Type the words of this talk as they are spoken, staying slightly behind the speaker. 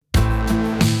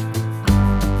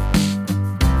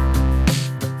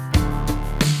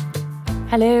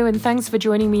Hello, and thanks for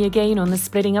joining me again on the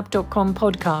splittingup.com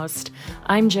podcast.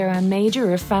 I'm Joanne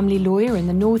Major, a family lawyer in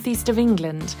the northeast of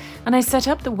England, and I set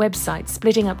up the website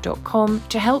splittingup.com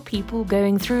to help people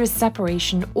going through a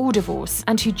separation or divorce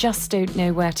and who just don't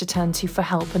know where to turn to for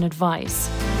help and advice.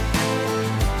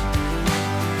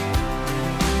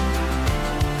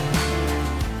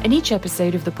 In each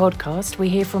episode of the podcast, we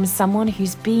hear from someone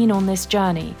who's been on this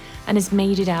journey and has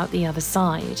made it out the other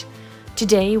side.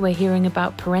 Today, we're hearing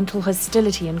about parental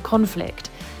hostility and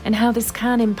conflict and how this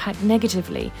can impact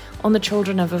negatively on the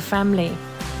children of a family.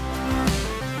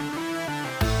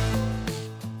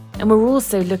 And we're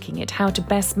also looking at how to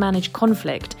best manage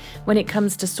conflict when it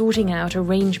comes to sorting out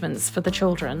arrangements for the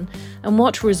children and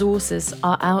what resources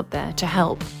are out there to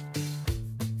help.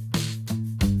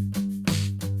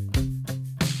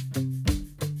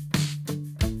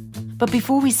 But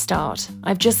before we start,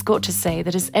 I've just got to say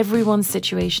that as everyone's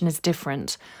situation is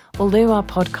different, although our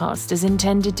podcast is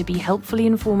intended to be helpfully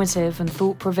informative and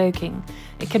thought-provoking,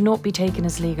 it cannot be taken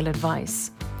as legal advice.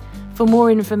 For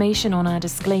more information on our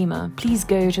disclaimer, please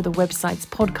go to the website's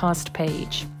podcast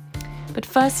page. But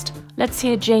first, let's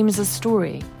hear James's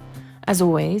story. As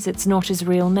always, it's not his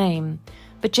real name,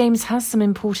 but James has some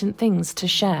important things to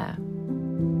share.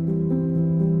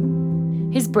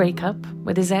 His breakup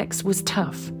with his ex was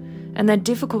tough, and their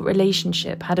difficult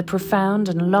relationship had a profound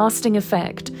and lasting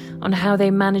effect on how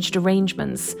they managed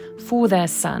arrangements for their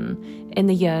son in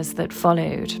the years that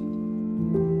followed.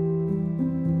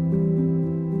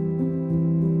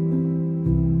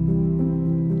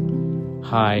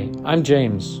 Hi, I'm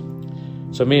James.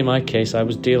 So me in my case, I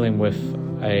was dealing with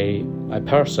a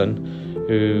person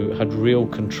who had real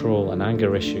control and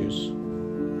anger issues.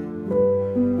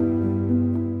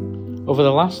 Over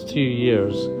the last few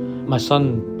years, my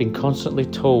son been constantly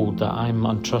told that I'm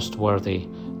untrustworthy,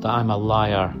 that I'm a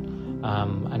liar,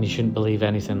 and he shouldn't believe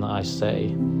anything that I say.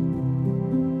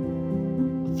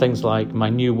 Things like my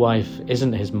new wife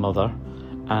isn't his mother,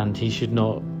 and he should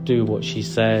not do what she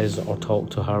says or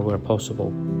talk to her where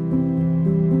possible.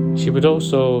 She would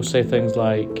also say things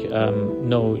like,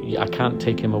 no, I can't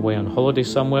take him away on holiday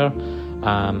somewhere,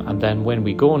 and then when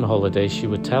we go on holiday, she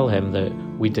would tell him that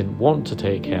we didn't want to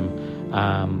take him.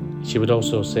 She would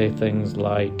also say things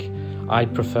like, I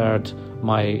preferred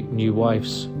my new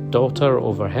wife's daughter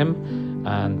over him,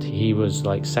 and he was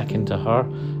like second to her,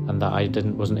 and that I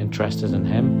wasn't interested in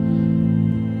him.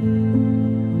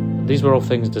 These were all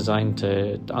things designed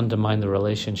to undermine the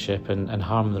relationship and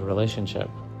harm the relationship.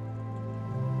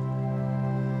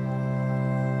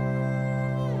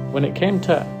 When it came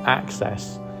to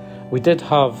access, we did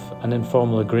have an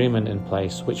informal agreement in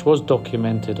place, which was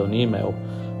documented on email,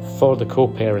 for the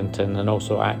co-parenting and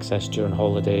also access during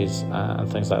holidays and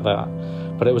things like that.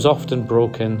 But it was often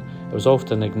broken, it was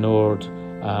often ignored,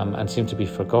 and seemed to be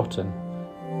forgotten.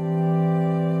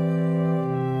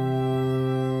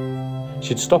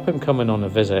 She'd stop him coming on a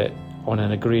visit on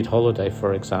an agreed holiday,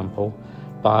 for example,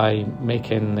 by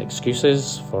making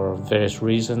excuses for various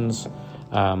reasons,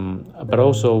 but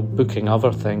also booking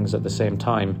other things at the same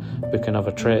time, booking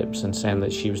other trips and saying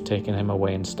that she was taking him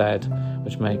away instead,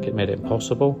 which made it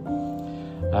impossible.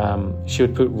 She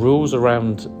would put rules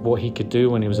around what he could do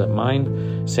when he was at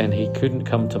mine, saying he couldn't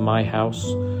come to my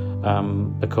house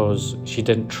because she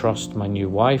didn't trust my new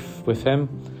wife with him,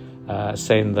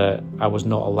 saying that I was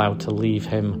not allowed to leave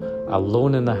him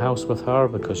alone in the house with her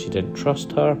because she didn't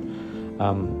trust her,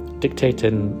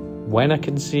 dictating when I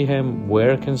can see him,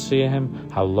 where I can see him,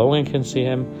 how long I can see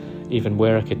him, even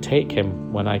where I could take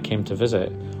him when I came to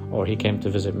visit or he came to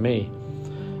visit me.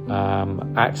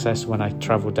 Access when I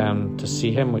travelled down to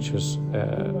see him, which was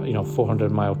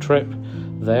 400-mile trip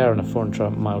there and a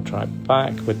 400-mile trip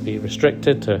back, would be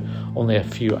restricted to only a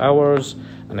few hours,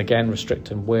 and again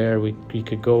restricting where we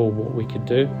could go, what we could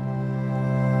do.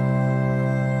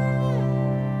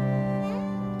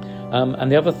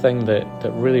 And the other thing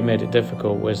that really made it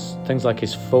difficult was things like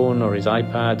his phone or his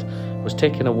iPad was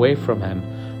taken away from him,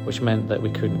 which meant that we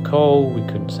couldn't call, we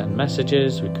couldn't send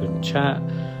messages, we couldn't chat,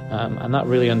 and that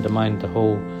really undermined the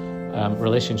whole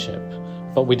relationship.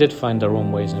 But we did find our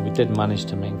own ways and we did manage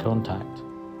to maintain contact.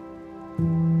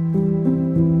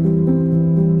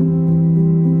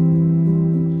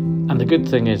 And the good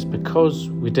thing is, because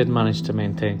we did manage to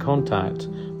maintain contact,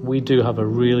 we do have a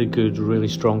really good, really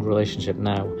strong relationship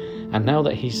now. And now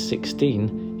that he's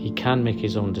 16, he can make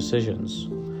his own decisions.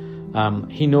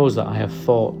 He knows that I have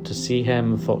fought to see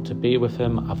him, fought to be with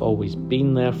him. I've always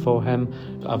been there for him.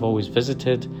 I've always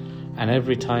visited. And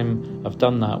every time I've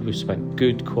done that, we've spent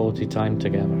good quality time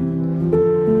together.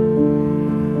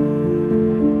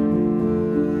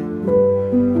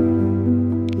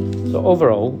 So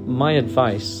overall, my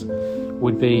advice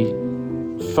would be,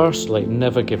 firstly,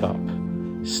 never give up.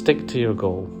 Stick to your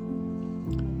goal.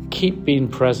 Keep being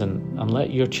present and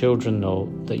let your children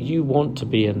know that you want to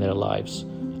be in their lives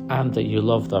and that you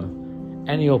love them.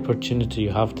 Any opportunity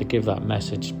you have to give that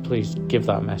message, please give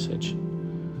that message.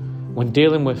 When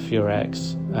dealing with your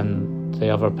ex and the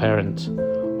other parent,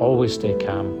 always stay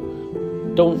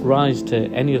calm. Don't rise to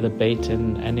any of the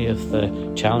baiting, any of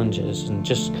the challenges, and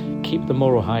just keep the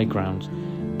moral high ground.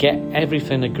 Get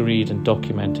everything agreed and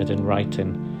documented in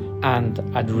writing. And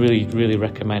I'd really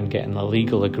recommend getting a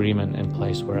legal agreement in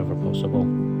place wherever possible.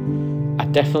 I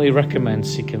definitely recommend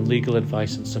seeking legal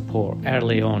advice and support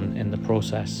early on in the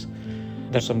process.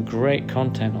 There's some great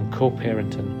content on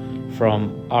co-parenting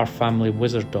from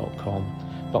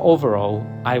ourfamilywizard.com. But overall,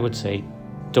 I would say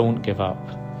don't give up.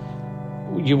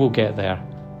 You will get there.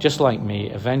 Just like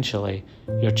me, eventually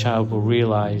your child will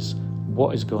realise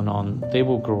what is going on. They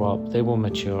will grow up, they will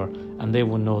mature, and they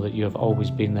will know that you have always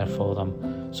been there for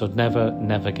them. So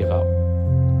never give up.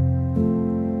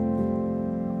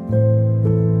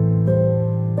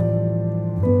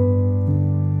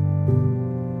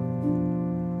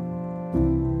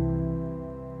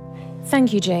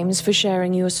 Thank you, James, for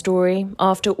sharing your story.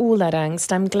 After all that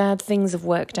angst, I'm glad things have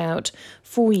worked out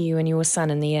for you and your son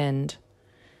in the end.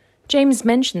 James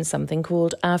mentioned something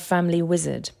called Our Family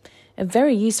Wizard, a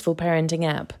very useful parenting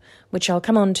app, which I'll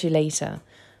come on to later.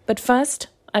 But first,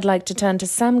 I'd like to turn to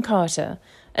Sam Carter,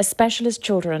 a specialist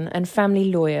children and family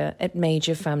lawyer at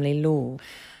Major Family Law.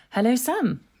 Hello,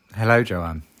 Sam. Hello,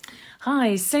 Joanne.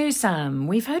 Hi, so Sam,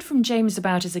 we've heard from James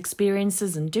about his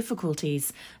experiences and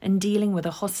difficulties in dealing with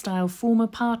a hostile former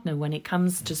partner when it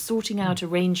comes to sorting out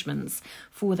arrangements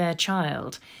for their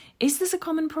child. Is this a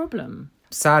common problem?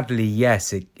 Sadly,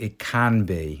 yes, it can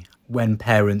be. When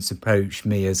parents approach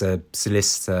me as a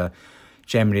solicitor,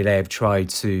 generally they have tried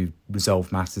to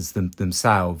resolve matters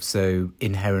themselves. So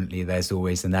inherently there's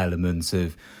always an element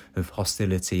of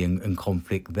hostility and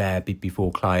conflict there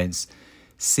before clients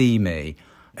see me.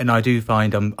 And I do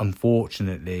find,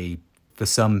 unfortunately, for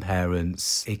some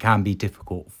parents, it can be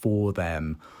difficult for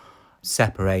them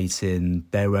separating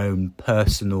their own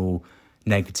personal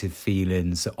negative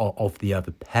feelings of the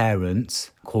other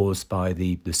parent caused by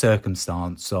the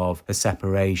circumstance of a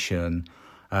separation.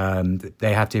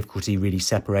 They have difficulty really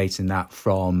separating that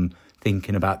from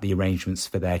thinking about the arrangements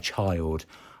for their child.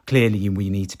 Clearly, we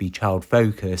need to be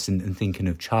child-focused and thinking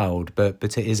of child, but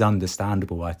it is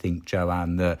understandable, I think,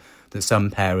 Joanne, that some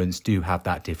parents do have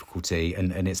that difficulty,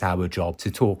 and it's our job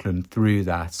to talk them through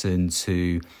that and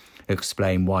to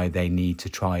explain why they need to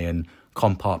try and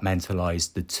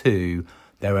compartmentalise the two,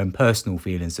 their own personal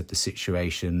feelings of the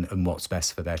situation and what's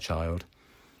best for their child.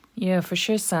 Yeah, for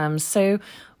sure, Sam. So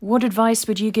what advice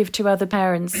would you give to other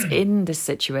parents in this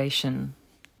situation?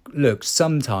 Look,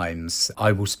 sometimes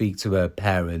I will speak to a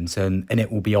parent and it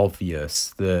will be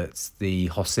obvious that the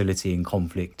hostility and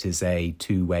conflict is a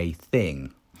two-way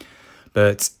thing.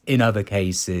 But in other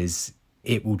cases,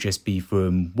 it will just be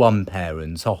from one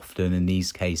parent, often in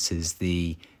these cases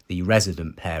the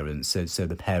resident parent, so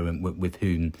the parent with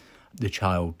whom the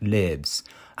child lives.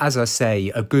 As I say,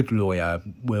 a good lawyer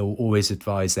will always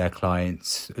advise their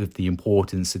clients of the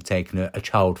importance of taking a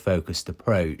child-focused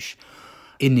approach.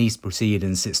 In these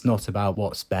proceedings, it's not about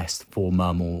what's best for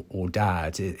mum or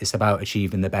dad. It's about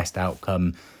achieving the best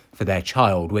outcome for their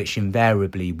child, which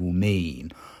invariably will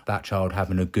mean that child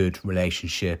having a good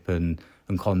relationship and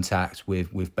contact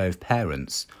with both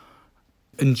parents.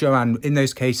 And Joanne, in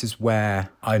those cases where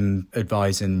I'm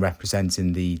advising,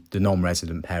 representing the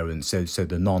non-resident parent, so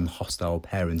the non-hostile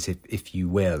parent, if you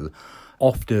will,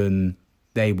 often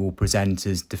they will present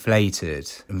as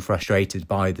deflated and frustrated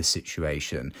by the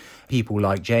situation. People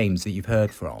like James that you've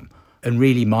heard from. And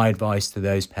really my advice to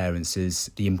those parents is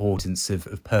the importance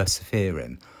of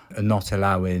persevering and not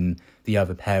allowing the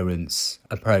other parent's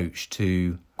approach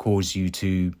to cause you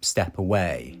to step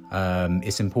away.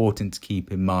 It's important to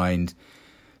keep in mind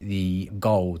the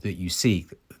goal that you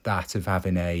seek, that of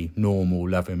having a normal,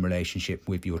 loving relationship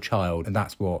with your child, and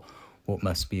that's what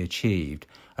must be achieved.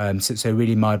 So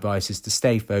really my advice is to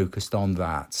stay focused on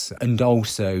that, and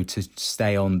also to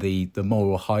stay on the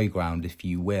moral high ground, if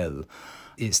you will.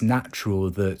 It's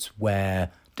natural that where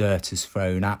dirt is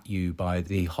thrown at you by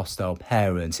the hostile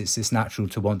parents, it's natural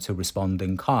to want to respond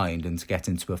in kind and to get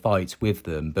into a fight with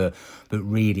them, but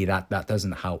really that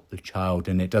doesn't help the child,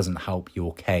 and it doesn't help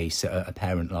your case, a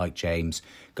parent like James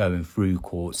going through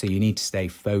court. So you need to stay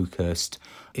focused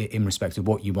in respect of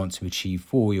what you want to achieve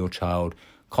for your child.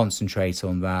 Concentrate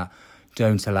on that.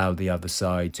 Don't allow the other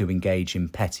side to engage in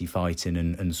petty fighting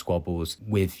and squabbles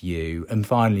with you. And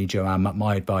finally, Joanne,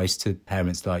 my advice to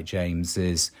parents like James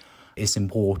is it's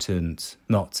important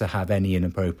not to have any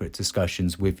inappropriate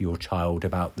discussions with your child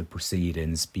about the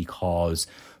proceedings because,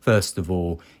 first of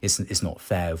all, it's not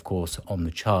fair, of course, on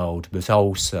the child, but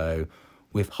also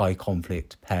with high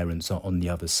conflict parents on the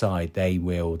other side, they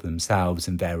will themselves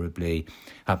invariably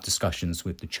have discussions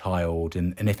with the child.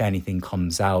 And if anything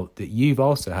comes out that you've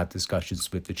also had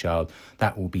discussions with the child,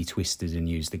 that will be twisted and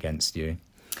used against you.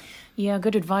 Yeah,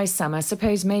 good advice, Sam. I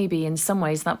suppose maybe in some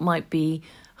ways that might be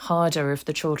harder if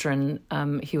the children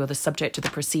who are the subject of the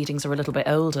proceedings are a little bit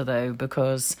older, though,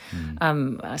 because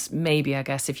maybe, I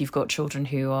guess, if you've got children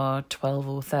who are 12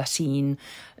 or 13,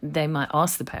 they might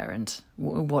ask the parent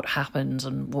what happened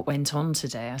and what went on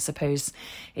today. I suppose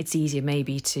it's easier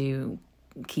maybe to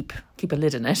keep a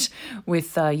lid on it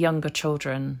with younger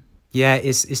children. Yeah,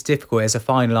 it's difficult. It's a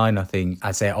fine line, I think.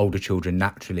 I'd say older children,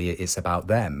 naturally, it's about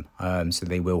them. So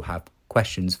they will have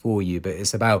questions for you, but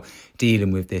it's about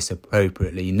dealing with this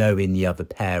appropriately, knowing the other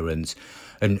parent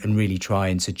and really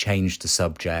trying to change the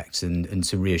subject and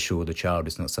to reassure the child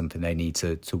it's not something they need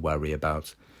to worry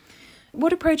about.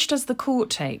 What approach does the court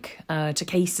take to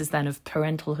cases then of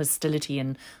parental hostility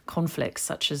and conflicts,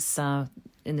 such as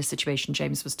in the situation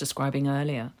James was describing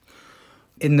earlier?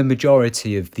 In the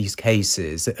majority of these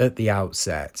cases, at the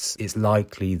outset, it's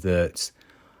likely that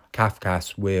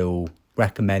CAFCAS will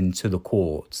recommend to the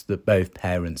court that both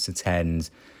parents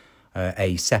attend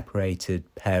a separated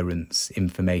parents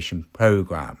information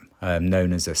programme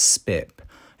known as a SPIP,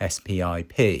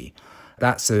 SPIP.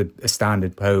 That's a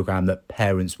standard programme that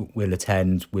parents will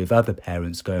attend with other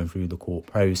parents going through the court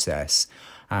process,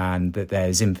 and that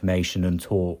there's information and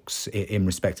talks in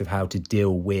respect of how to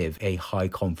deal with a high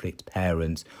conflict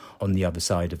parent on the other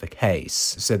side of a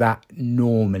case. So that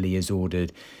normally is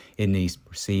ordered in these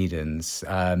proceedings.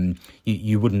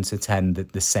 You wouldn't attend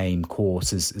the same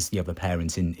course as the other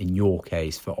parent in your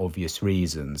case for obvious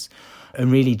reasons.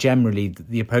 And really, generally,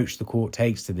 the approach the court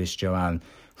takes to this, Joanne,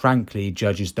 frankly,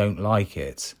 judges don't like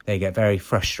it. They get very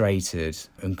frustrated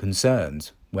and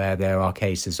concerned where there are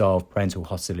cases of parental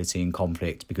hostility and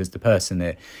conflict because the person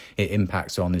it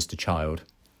impacts on is the child.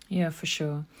 Yeah, for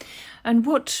sure. And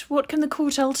what can the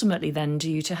court ultimately then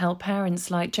do to help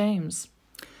parents like James?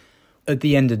 At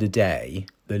the end of the day,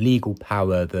 the legal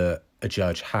power that a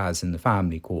judge has in the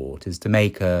family court is to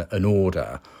make an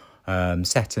order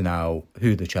setting out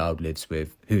who the child lives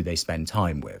with, who they spend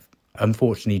time with.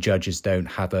 Unfortunately, judges don't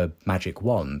have a magic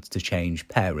wand to change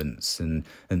parents and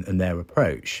their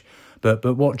approach. But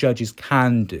what judges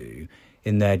can do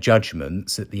in their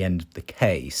judgments at the end of the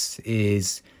case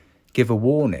is give a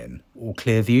warning or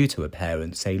clear view to a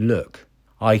parent, say, look,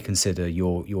 I consider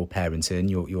your parenting,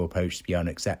 your approach to be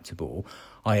unacceptable.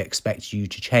 I expect you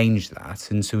to change that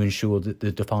and to ensure that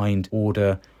the defined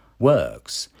order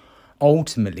works.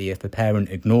 Ultimately, if a parent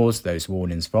ignores those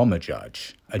warnings from a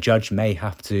judge may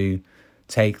have to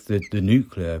take the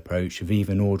nuclear approach of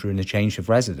even ordering a change of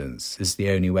residence as the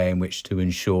only way in which to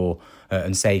ensure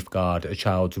and safeguard a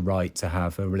child's right to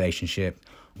have a relationship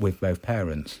with both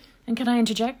parents. And can I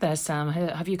interject there, Sam?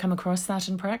 Have you come across that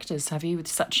in practice? Have you, with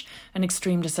such an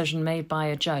extreme decision made by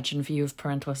a judge in view of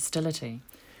parental hostility?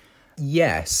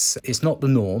 Yes, it's not the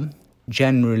norm.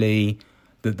 Generally,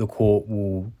 the court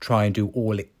will try and do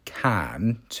all it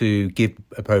can to give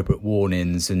appropriate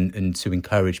warnings and to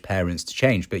encourage parents to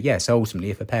change. But yes,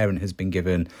 ultimately, if a parent has been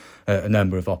given a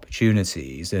number of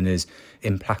opportunities and is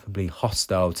implacably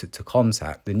hostile to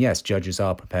contact, then yes, judges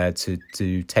are prepared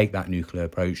to take that nuclear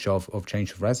approach of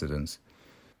change of residence.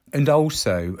 And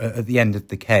also, at the end of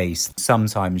the case,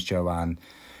 sometimes, Joanne,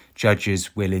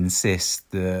 judges will insist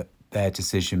that their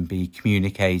decision be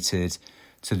communicated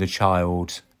to the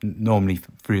child, normally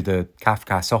through the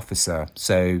CAFCAS officer,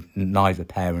 so neither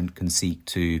parent can seek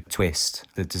to twist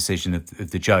the decision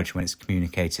of the judge when it's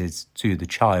communicated to the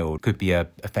child. Could be a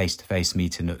face-to-face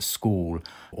meeting at school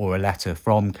or a letter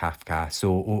from CAFCAS,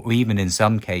 or even in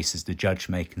some cases the judge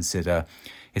may consider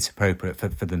it's appropriate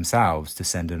for themselves to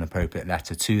send an appropriate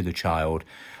letter to the child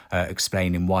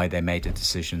explaining why they made a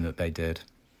decision that they did.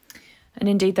 And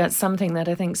indeed, that's something that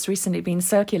I think's recently been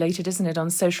circulated, isn't it, on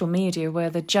social media, where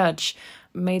the judge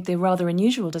made the rather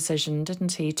unusual decision,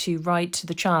 didn't he, to write to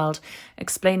the child,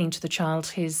 explaining to the child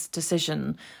his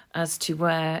decision as to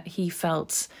where he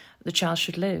felt the child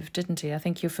should live, didn't he? I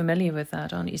think you're familiar with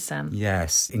that, aren't you, Sam?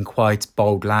 Yes, in quite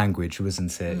bold language,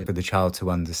 wasn't it, for the child to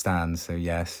understand, so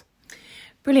yes.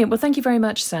 Brilliant. Well, thank you very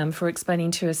much, Sam, for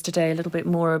explaining to us today a little bit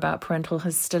more about parental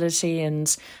hostility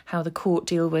and how the court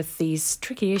deal with these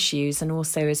tricky issues, and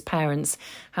also as parents,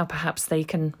 how perhaps they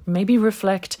can maybe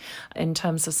reflect in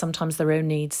terms of sometimes their own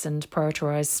needs and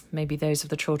prioritise maybe those of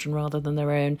the children rather than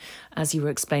their own, as you were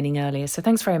explaining earlier. So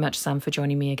thanks very much, Sam, for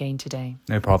joining me again today.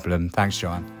 No problem. Thanks,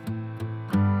 Joanne.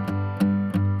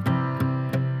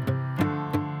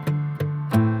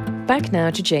 Back now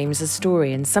to James's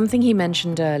story and something he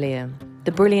mentioned earlier.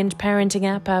 The brilliant parenting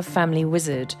app, Our Family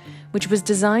Wizard, which was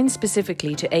designed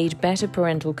specifically to aid better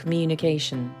parental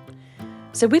communication.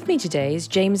 So with me today is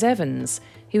James Evans,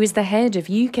 who is the head of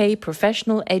UK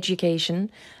professional education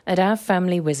at Our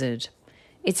Family Wizard.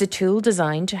 It's a tool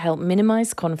designed to help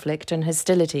minimise conflict and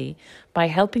hostility by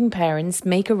helping parents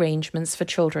make arrangements for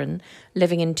children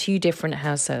living in two different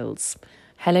households.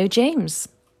 Hello, James.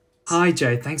 Hi,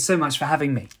 Jo. Thanks so much for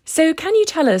having me. So can you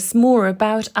tell us more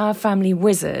about Our Family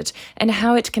Wizard and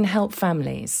how it can help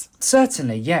families?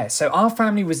 Certainly, yeah. So Our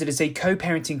Family Wizard is a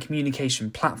co-parenting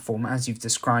communication platform, as you've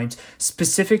described,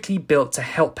 specifically built to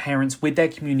help parents with their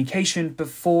communication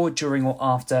before, during or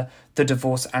after the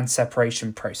divorce and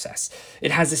separation process.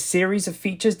 It has a series of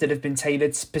features that have been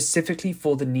tailored specifically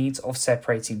for the needs of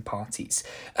separating parties.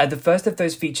 The first of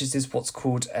those features is what's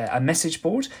called a message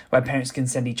board, where parents can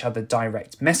send each other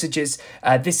direct messages.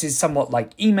 This is somewhat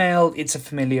like email. It's a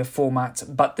familiar format,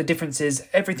 but the difference is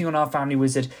everything on Our Family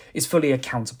Wizard is fully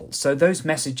accountable. So those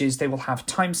messages, they will have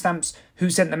timestamps, who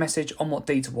sent the message, on what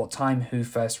date, at what time, who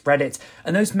first read it,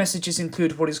 and those messages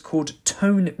include what is called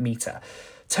tone meter.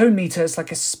 Tone meter is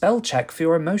like a spell check for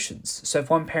your emotions. So if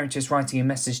one parent is writing a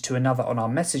message to another on our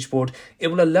message board, it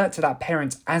will alert to that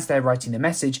parent as they're writing the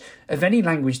message of any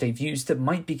language they've used that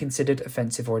might be considered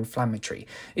offensive or inflammatory.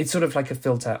 It's sort of like a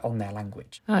filter on their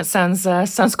language. Oh, it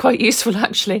sounds quite useful,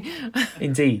 actually.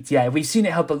 Indeed, yeah. We've seen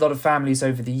it help a lot of families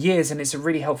over the years, and it's a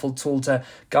really helpful tool to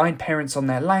guide parents on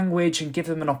their language and give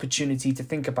them an opportunity to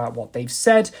think about what they've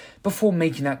said before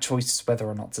making that choice whether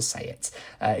or not to say it.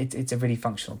 It's a really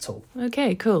functional tool.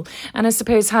 Okay, cool. And I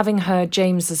suppose having heard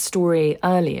James's story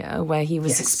earlier, where he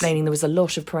was explaining there was a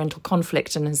lot of parental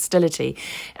conflict and hostility,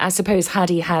 I suppose had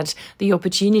he had the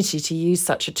opportunity to use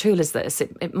such a tool as this,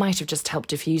 it might have just helped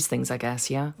diffuse things, I guess,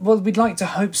 yeah? Well, we'd like to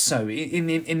hope so.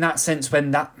 In that sense,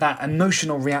 when that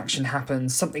emotional reaction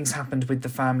happens, something's happened with the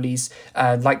families,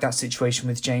 like that situation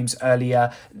with James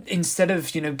earlier. Instead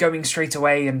of, going straight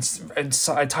away and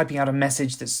typing out a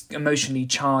message that's emotionally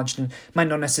charged and might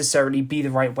not necessarily be the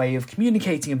right way of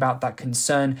communicating about that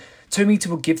concern, Tone meter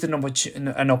will give them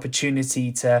an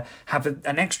opportunity to have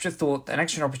an extra thought, an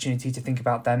extra opportunity to think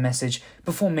about their message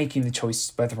before making the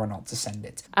choice whether or not to send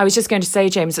it. I was just going to say,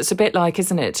 James, it's a bit like,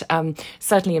 isn't it,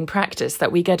 certainly in practice,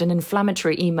 that we get an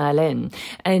inflammatory email in,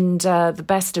 and the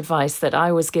best advice that I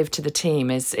always give to the team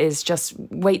is just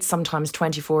wait sometimes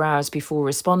 24 hours before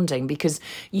responding, because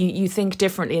you think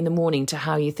differently in the morning to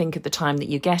how you think at the time that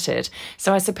you get it.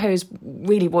 So I suppose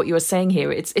really what you're saying here,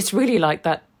 it's really like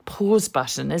that pause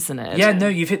button, isn't it? Yeah, no,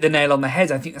 you've hit the nail on the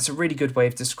head. I think that's a really good way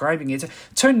of describing it.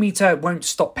 Tone meter won't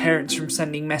stop parents from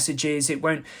sending messages. It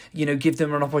won't, give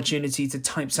them an opportunity to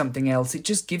type something else. It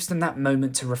just gives them that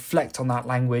moment to reflect on that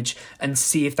language and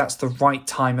see if that's the right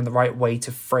time and the right way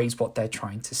to phrase what they're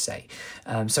trying to say.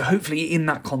 So hopefully in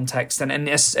that context, and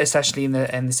especially in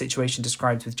the situation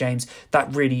described with James,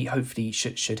 that really hopefully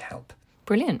should help.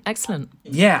 Brilliant. Excellent.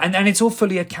 Yeah, and it's all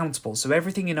fully accountable. So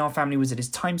everything in Our Family Wizard is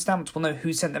timestamped. We'll know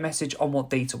who sent the message, on what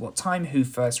date, at what time, who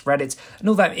first read it, and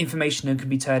all that information can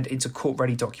be turned into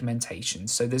court-ready documentation.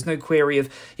 So there's no query of,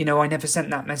 I never sent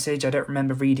that message, I don't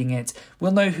remember reading it.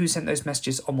 We'll know who sent those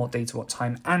messages, on what date, at what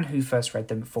time, and who first read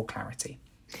them for clarity.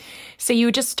 So you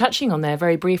were just touching on there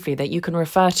very briefly that you can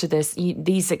refer to this,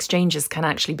 these exchanges can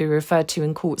actually be referred to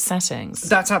in court settings.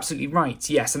 That's absolutely right,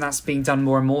 yes, and that's being done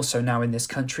more and more so now in this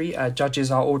country.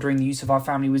 Judges are ordering the use of Our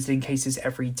Family Wizard in cases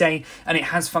every day, and it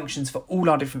has functions for all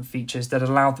our different features that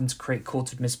allow them to create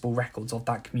court-admissible records of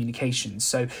that communication.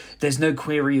 So there's no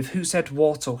query of who said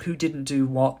what or who didn't do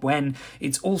what, when.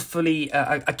 It's all fully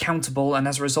accountable, and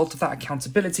as a result of that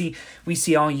accountability, we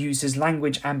see our users'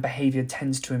 language and behaviour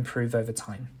tends to improve over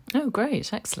time. Oh,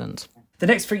 great. Excellent. The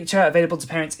next feature available to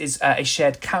parents is a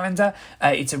shared calendar.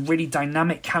 It's a really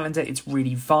dynamic calendar. It's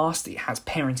really vast. It has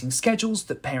parenting schedules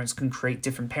that parents can create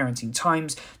different parenting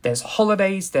times. There's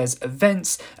holidays, there's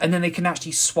events, and then they can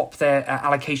actually swap their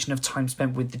allocation of time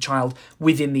spent with the child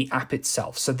within the app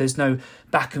itself. So there's no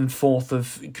back and forth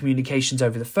of communications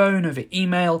over the phone, over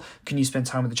email. Can you spend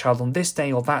time with the child on this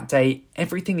day or that day?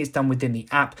 Everything is done within the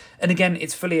app. And again,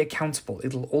 it's fully accountable.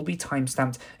 It'll all be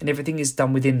timestamped and everything is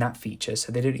done within that feature,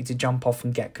 so they don't need to jump off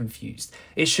and get confused.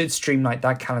 It should streamline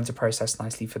that calendar process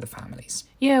nicely for the families.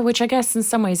 Yeah, which I guess in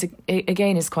some ways,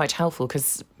 again, is quite helpful,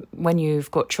 because when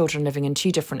you've got children living in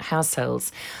two different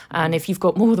households, and if you've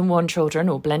got more than one children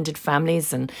or blended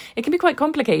families, and it can be quite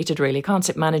complicated, really, can't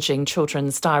it, managing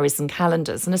children's diaries and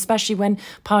calendars, and especially when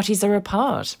parties are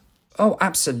apart. Oh,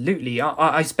 absolutely.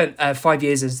 I spent 5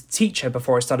 years as a teacher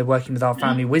before I started working with our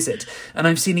family wizard, and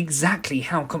I've seen exactly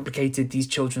how complicated these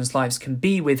children's lives can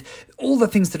be with all the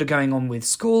things that are going on with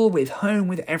school, with home,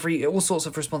 with all sorts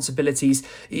of responsibilities.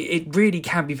 It really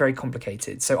can be very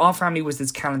complicated. So our family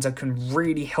wizard's calendar can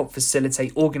really help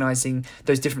facilitate organising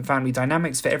those different family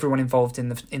dynamics for everyone involved in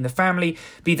the family.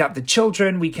 Be that the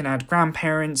children, we can add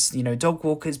grandparents, dog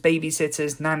walkers,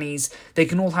 babysitters, nannies. They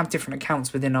can all have different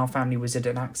accounts within our family wizard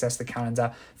and access the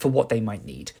calendar for what they might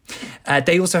need.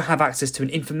 They also have access to an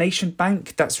information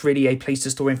bank. That's really a place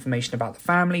to store information about the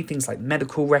family, things like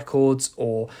medical records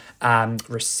or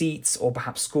receipts or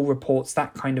perhaps school reports,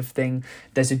 that kind of thing.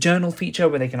 There's a journal feature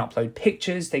where they can upload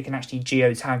pictures. They can actually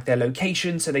geotag their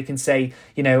location, so they can say,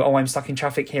 oh, I'm stuck in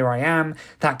traffic, here I am,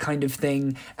 that kind of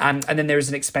thing. And then there is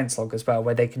an expense log as well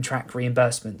where they can track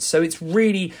reimbursements. So it's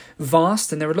really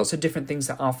vast, and there are lots of different things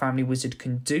that our family wizard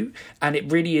can do, and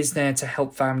it really is there to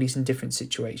help families in different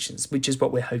situations, which is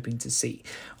what we're hoping to see.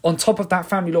 On top of that,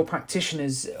 family law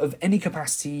practitioners of any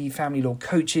capacity, family law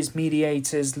coaches,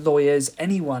 mediators, lawyers,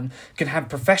 anyone can have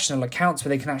professional accounts where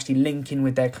they can actually link in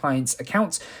with their clients'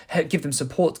 accounts, give them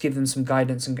support, give them some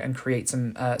guidance, and create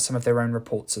some of their own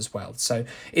reports as well. So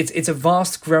it's a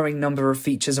vast growing number of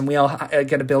features, and we are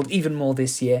going to build even more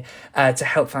this year to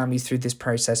help families through this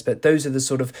process. But those are the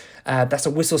sort of, that's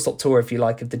a whistle-stop tour, if you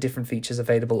like, of the different features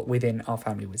available within our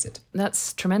family wizard.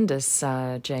 That's tremendous,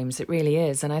 James. It really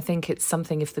is. And I think it's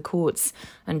something, if the courts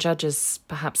and judges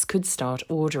perhaps could start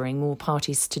ordering more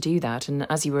parties to do that. And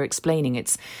as you were explaining,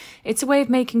 it's a way of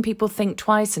making people think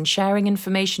twice and sharing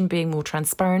information, being more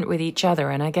transparent with each other.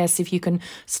 And I guess if you can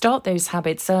start those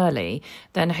habits early,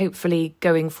 then hopefully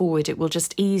going forward, it will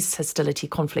just ease hostility,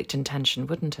 conflict and tension,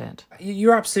 wouldn't it?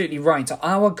 You're absolutely right.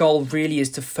 Our goal really is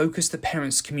to focus the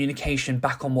parents' communication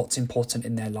back on what's important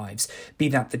in their lives, be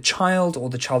that the child or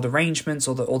the child arrangements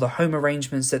or the home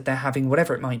arrangements that they're having,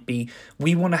 whatever it might be.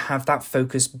 We want to have that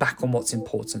focus back on what's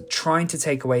important, trying to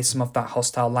take away some of that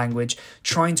hostile language,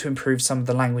 trying to improve some of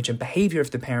the language and behaviour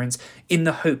of the parents in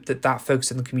the hope that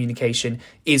focus on the communication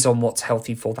is on what's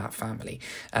healthy for that family.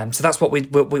 So that's what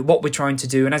we're trying to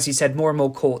do. And as you said, more and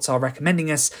more courts are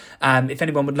recommending us. If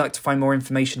anyone would like to find more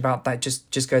information about that,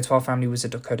 just go to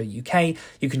ourfamilywizard.co.uk.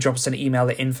 You can drop us an email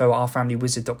at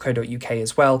info@ourfamilywizard.co.uk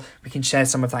as well. We can share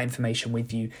some of that information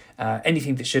with you.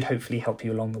 Anything that should hopefully help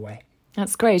you along the way.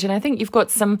 That's great. And I think you've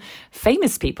got some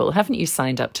famous people, haven't you,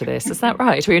 signed up to this? Is that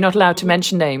right? Or you're not allowed to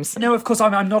mention names? No, of course,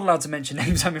 I'm not allowed to mention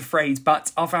names, I'm afraid. But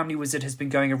our family wizard has been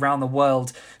going around the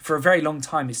world for a very long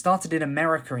time. It started in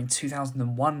America in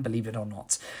 2001, believe it or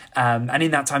not. And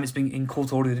in that time, it's been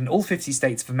court ordered in all 50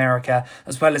 states of America,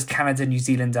 as well as Canada, New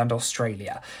Zealand and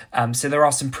Australia. So there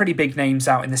are some pretty big names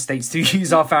out in the States to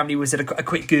use our family wizard. A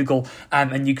quick Google,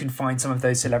 and you can find some of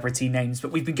those celebrity names.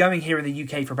 But we've been going here in the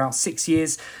UK for about 6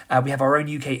 years. We have our own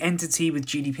UK entity with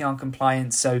GDPR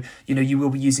compliance, so you will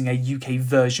be using a UK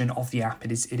version of the app.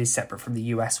 It is separate from the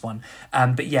US one.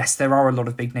 But yes, there are a lot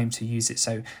of big names who use it.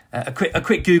 So a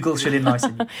quick Google should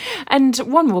enlighten you. And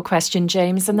one more question,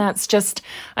 James, and that's just,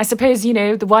 I suppose,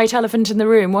 the white elephant in the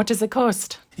room. What does it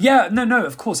cost? Yeah, no,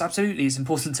 of course, absolutely. It's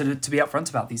important to be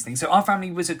upfront about these things. So our family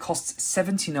wizard costs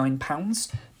 £79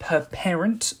 per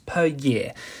parent per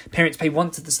year. Parents pay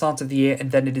once at the start of the year, and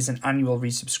then it is an annual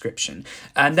resubscription.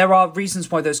 And there are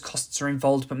reasons why those costs are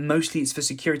involved, but mostly it's for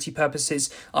security purposes.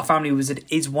 Our family wizard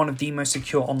is one of the most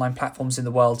secure online platforms in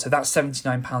the world. So that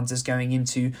 £79 is going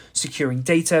into securing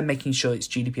data, making sure it's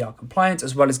GDPR compliant,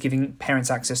 as well as giving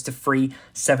parents access to free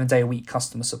 7-day-a-week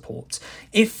customer support.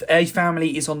 If a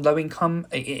family is on low income,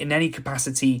 in any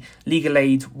capacity, legal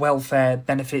aid, welfare,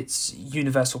 benefits,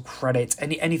 universal credit,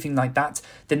 anything like that,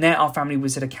 then our family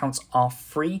wizard accounts are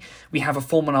free. We have a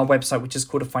form on our website which is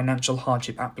called a financial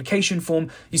hardship application form.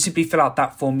 You simply fill out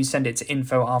that form, you send it to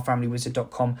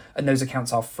info@ourfamilywizard.com, and those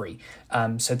accounts are free.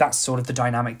 So that's sort of the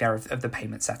dynamic there of the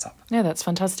payment setup. Yeah, that's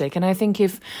fantastic. And I think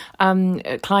if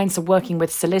clients are working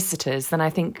with solicitors, then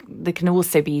I think there can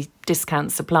also be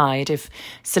discounts applied if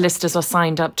solicitors are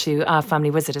signed up to Our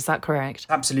Family Wizard. Is that correct?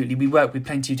 Absolutely. We work with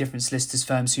plenty of different solicitors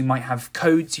firms who might have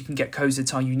codes. You can get codes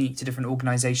that are unique to different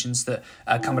organisations that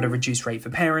come at a reduced rate for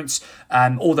parents.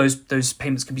 All those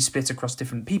payments can be split across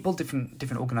different people,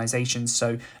 different organisations.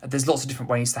 So there's lots of different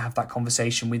ways to have that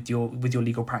conversation with your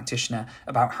legal practitioner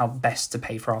about how best to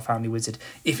pay for Our Family Wizard,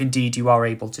 if indeed you are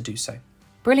able to do so.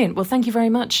 Brilliant. Well, thank you very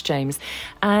much, James.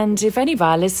 And if any of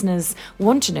our listeners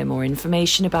want to know more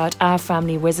information about Our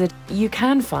Family Wizard, you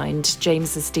can find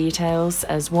James's details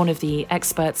as one of the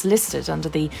experts listed under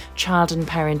the Child and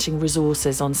Parenting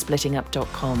resources on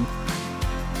splittingup.com.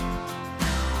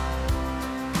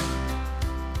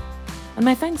 And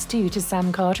my thanks too to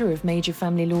Sam Carter of Major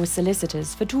Family Law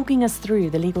Solicitors for talking us through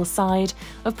the legal side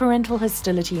of parental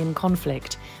hostility and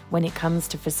conflict when it comes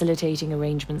to facilitating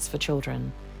arrangements for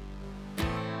children.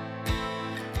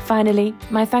 Finally,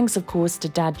 my thanks of course to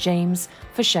Dad James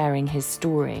for sharing his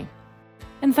story.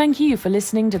 And thank you for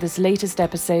listening to this latest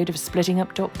episode of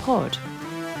splittingup.pod.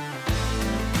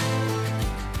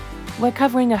 We're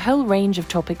covering a whole range of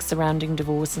topics surrounding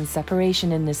divorce and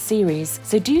separation in this series,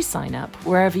 so do sign up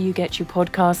wherever you get your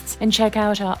podcasts and check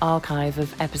out our archive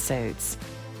of episodes.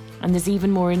 And there's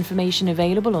even more information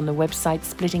available on the website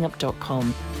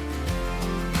splittingup.com.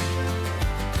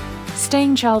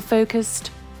 Staying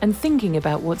child-focused and thinking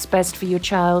about what's best for your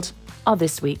child are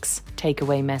this week's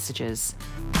takeaway messages.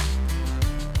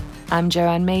 I'm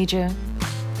Joanne Major,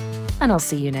 and I'll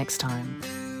see you next time.